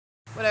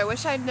What I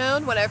wish I'd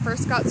known when I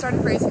first got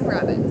started raising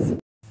rabbits.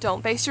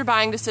 Don't base your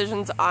buying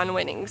decisions on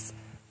winnings.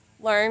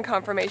 Learn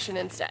confirmation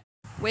instead.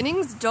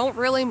 Winnings don't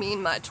really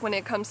mean much when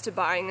it comes to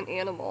buying an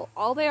animal.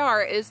 All they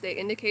are is they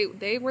indicate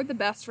they were the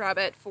best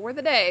rabbit for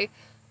the day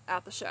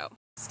at the show.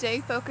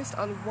 Stay focused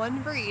on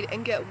one breed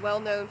and get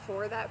well known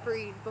for that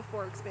breed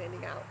before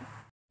expanding out.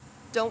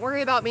 Don't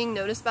worry about being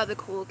noticed by the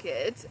cool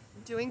kids.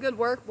 Doing good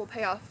work will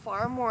pay off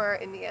far more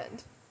in the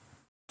end.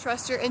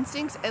 Trust your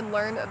instincts and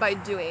learn by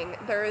doing.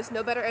 There is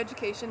no better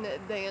education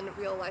than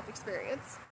real life experience.